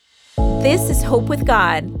This is Hope with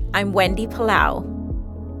God. I'm Wendy Palau.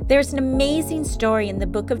 There's an amazing story in the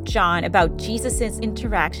book of John about Jesus'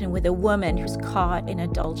 interaction with a woman who's caught in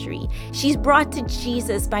adultery. She's brought to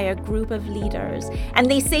Jesus by a group of leaders,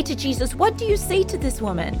 and they say to Jesus, "What do you say to this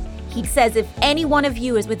woman?" He says, "If any one of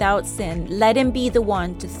you is without sin, let him be the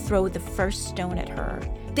one to throw the first stone at her."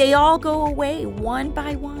 They all go away one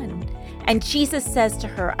by one. And Jesus says to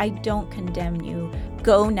her, "I don't condemn you.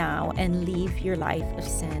 Go now and leave your life of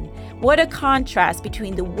sin." What a contrast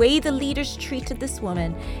between the way the leaders treated this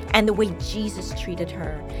woman and the way Jesus treated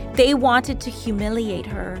her. They wanted to humiliate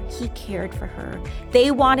her. He cared for her. They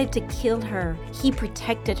wanted to kill her. He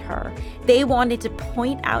protected her. They wanted to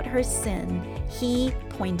point out her sin. He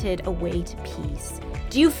pointed a way to peace.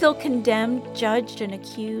 Do you feel condemned, judged, and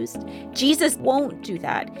accused? Jesus won't do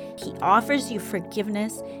that. He offers you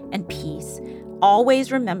forgiveness and peace.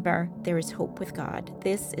 Always remember, there is hope with God.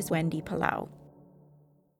 This is Wendy Palau.